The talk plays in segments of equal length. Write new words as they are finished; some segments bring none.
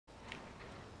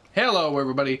Hello,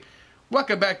 everybody.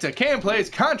 Welcome back to Cam Plays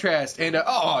Contrast. And,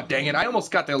 oh, dang it, I almost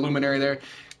got the luminary there.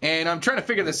 And I'm trying to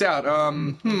figure this out.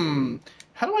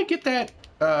 How do I get that,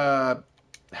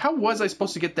 how was I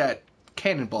supposed to get that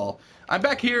cannonball? I'm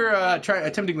back here,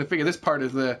 attempting to figure this part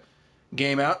of the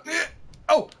game out.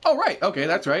 Oh, right, okay,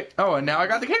 that's right. Oh, and now I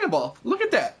got the cannonball. Look at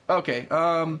that. Okay,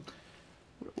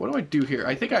 what do I do here?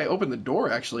 I think I opened the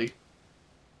door, actually.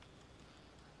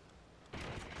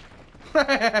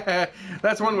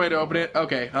 That's one way to open it.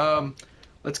 Okay,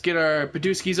 let's get our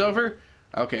Paduskis over.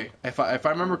 Okay, if I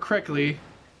remember correctly,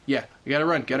 yeah, you gotta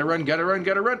run.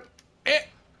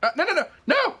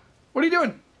 No! What are you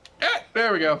doing?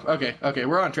 There we go. Okay,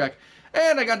 we're on track.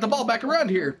 And I got the ball back around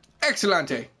here.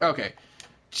 Excellente. Okay,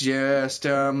 just,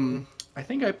 I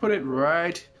think I put it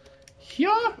right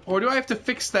here? Or do I have to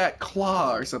fix that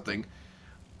claw or something?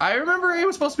 I remember it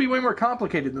was supposed to be way more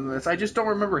complicated than this. I just don't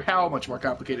remember how much more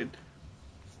complicated.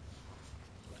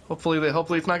 Hopefully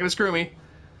it's not gonna screw me.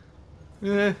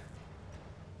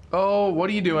 Oh, what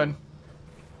are you doing?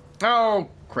 Oh,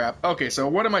 crap. Okay, so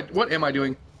what am I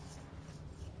doing?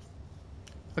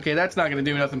 Okay, that's not gonna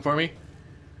do nothing for me.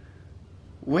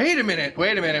 Wait a minute.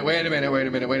 I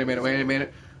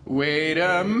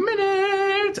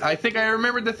think I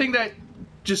remembered the thing that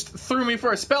just threw me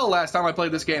for a spell last time I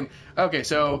played this game. Okay,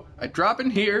 so I drop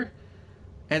in here,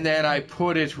 and then I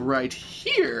put it right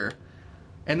here.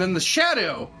 And then the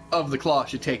shadow of the claw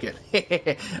should take it.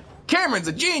 Cameron's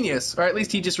a genius! Or at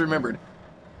least he just remembered.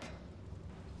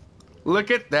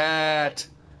 Look at that.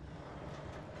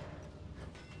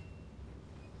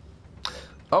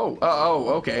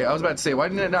 Oh, okay. I was about to say, why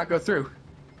didn't it not go through?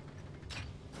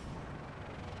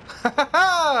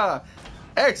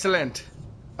 Excellent.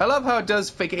 I love how it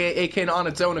does fake it can on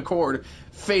its own accord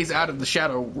phase out of the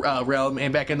shadow realm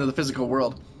and back into the physical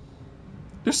world.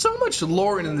 There's so much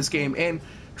lore in this game, and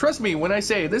trust me when I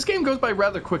say this game goes by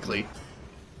rather quickly.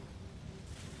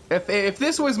 If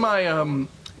this was my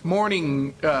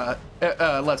morning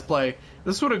let's play,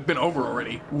 this would have been over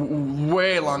already,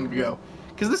 way long ago.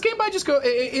 Because this game might just go,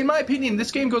 in my opinion,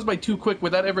 this game goes by too quick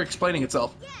without ever explaining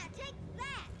itself. Yeah, take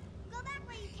that. Go back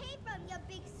where you came from, you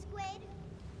big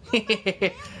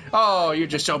squid. Oh, you're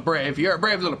just so brave. You're a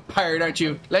brave little pirate, aren't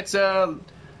you? Let's I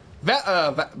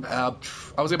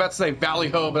was about to say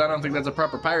Valley-ho, but I don't think that's a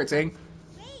proper pirate saying.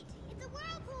 Wait, it's a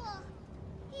whirlpool.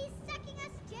 He's sucking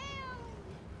us down.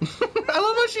 I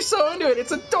love how she's so into it.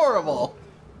 It's adorable.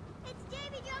 It's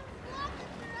Davy Jones blocking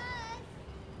for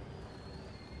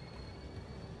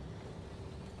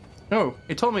us. Oh,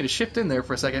 it told me to shift in there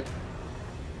for a second.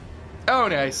 Oh,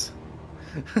 nice.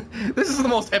 This is the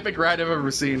most epic ride I've ever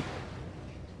seen.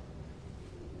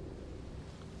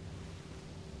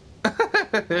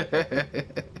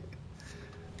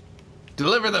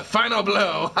 Deliver the final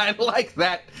blow. I like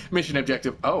that mission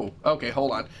objective. Oh, okay,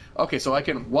 hold on. Okay, so I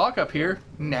can walk up here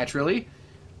naturally,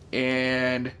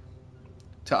 and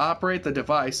to operate the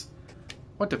device.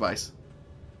 What device?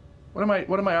 What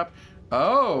am I up?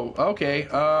 Oh, okay.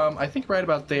 I think right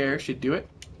about there should do it.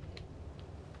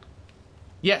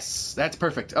 Yes, that's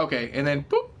perfect. Okay, and then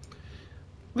boop.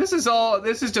 This is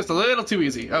just a little too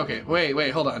easy. Okay,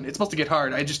 wait, hold on. It's supposed to get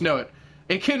hard. I just know it.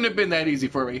 It couldn't have been that easy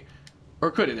for me.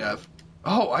 Or could it have?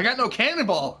 Oh, I got no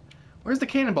cannonball. Where's the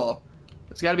cannonball?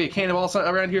 There's got to be a cannonball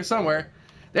around here somewhere.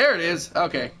 There it is.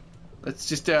 Okay. Let's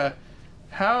just,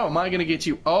 how am I going to get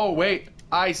you? Oh, wait.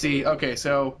 I see. Okay,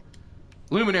 so,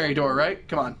 luminary door, right?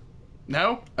 Come on.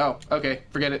 No? Oh, okay.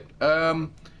 Forget it. How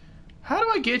do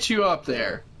I get you up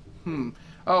there?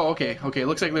 Oh, okay.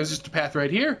 Looks like there's just a path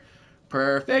right here.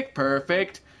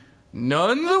 Perfect.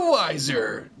 None the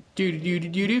wiser.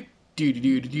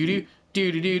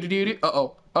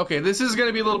 Uh-oh. Okay, this is going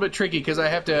to be a little bit tricky because I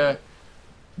have to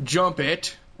jump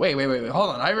it. Wait. Hold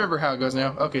on. I remember how it goes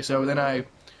now. Okay, so then I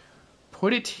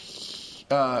put it...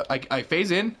 I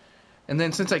phase in, and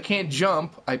then since I can't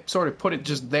jump, I sort of put it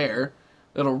just there.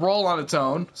 It'll roll on its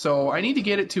own, so I need to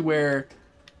get it to where...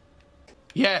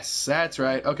 Yes, that's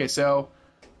right. Okay, so...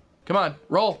 Come on.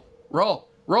 Roll,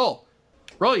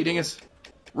 you dingus.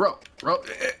 Roll.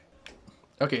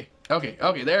 Okay,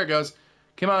 there it goes.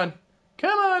 Come on,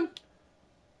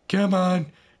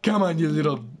 you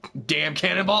little damn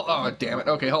cannonball. Oh, damn it.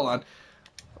 Okay, hold on.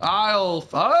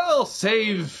 I'll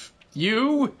save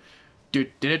you.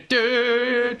 Okay,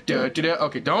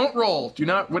 don't roll. Do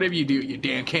not, whatever you do, you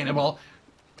damn cannonball.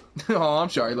 Oh, I'm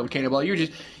sorry, little cannonball.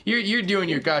 You're doing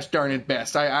your gosh darn it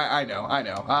best. I know.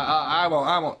 I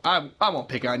won't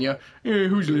pick on you.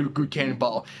 Who's a little good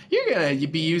cannonball? You're gonna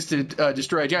be used to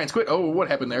destroy a giant squid. Oh, what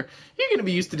happened there? You're gonna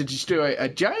be used to destroy a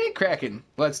giant kraken.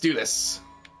 Let's do this.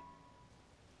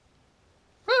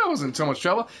 That wasn't so much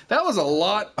trouble. That was a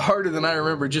lot harder than I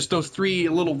remember, just those 3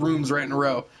 little rooms right in a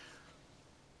row.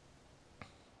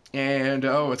 And,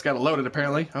 oh, it's got to load it,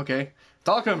 apparently. Okay. It's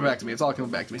all coming back to me. It's all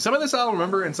coming back to me. Some of this I'll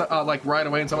remember, and like, right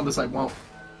away, and some of this I won't.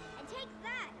 And take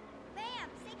that. Bam.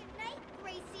 Say goodnight,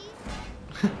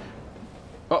 Gracie.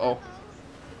 Uh-oh.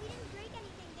 We didn't break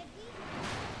anything,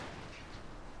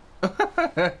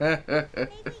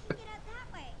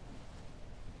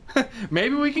 did we? Maybe we can get out that way.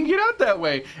 Maybe we can get out that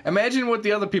way. Imagine what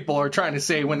the other people are trying to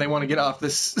say when they want to get off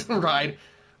this ride.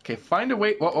 Okay, find a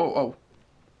way. Whoa, oh, oh.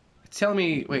 It's telling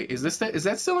me. Wait, is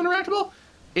that still interactable?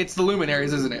 It's the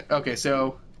luminaries, isn't it? Okay,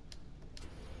 so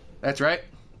that's right.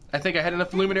 I think I had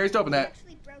enough luminaries to open that.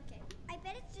 Actually broke it. I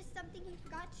bet it's just something you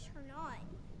forgot to turn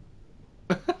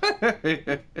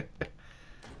on.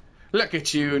 Look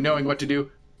at you knowing what to do.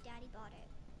 Daddy bought it.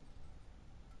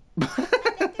 I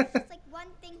bet there's just like one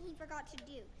thing he forgot to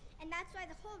do, and that's why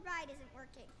the whole ride isn't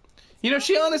working. You know,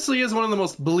 she honestly is one of the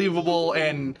most believable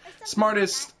and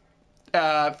smartest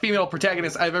female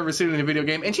protagonists I've ever seen in a video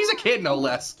game, and she's a kid, no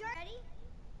less. Ready?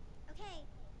 Okay,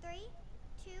 3,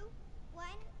 2, 1,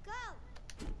 go!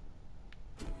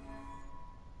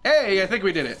 Hey, I think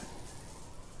we did it.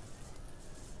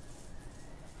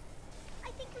 I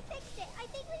think we fixed it. I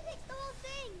think we fixed the whole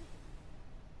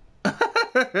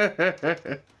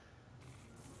thing.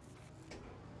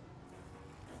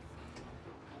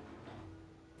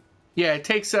 Yeah, it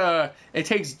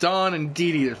takes Dawn and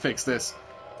Dee Dee to fix this.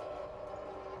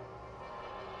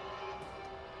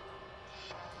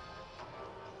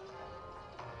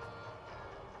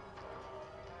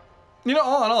 You know,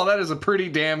 all in all, that is a pretty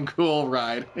damn cool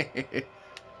ride. Hey, look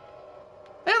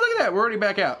at that. We're already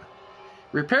back out.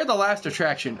 Repair the last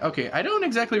attraction. Okay, I don't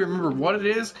exactly remember what it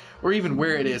is or even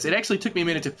where it is. It actually took me a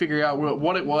minute to figure out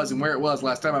what it was and where it was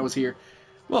last time I was here.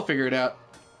 We'll figure it out.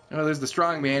 Oh, there's the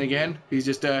strong man again. He's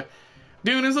just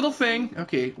doing his little thing.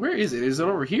 Okay, where is it? Is it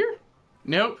over here?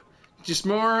 Nope. Just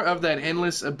more of that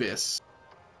endless abyss.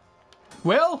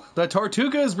 Well, the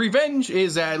Tortuga's revenge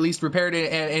is at least repaired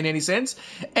in any sense,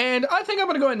 and I think I'm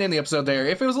going to go ahead and end the episode there.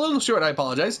 If it was a little short, I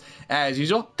apologize. As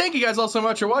usual, thank you guys all so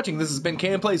much for watching. This has been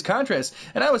Cam Plays Contrast,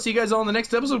 and I will see you guys all in the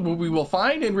next episode where we will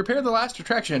find and repair the last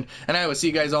attraction, and I will see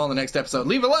you guys all in the next episode.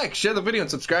 Leave a like, share the video,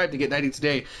 and subscribe to get 90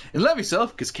 today, and love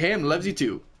yourself, because Cam loves you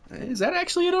too. Is that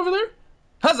actually it over there?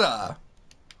 Huzzah!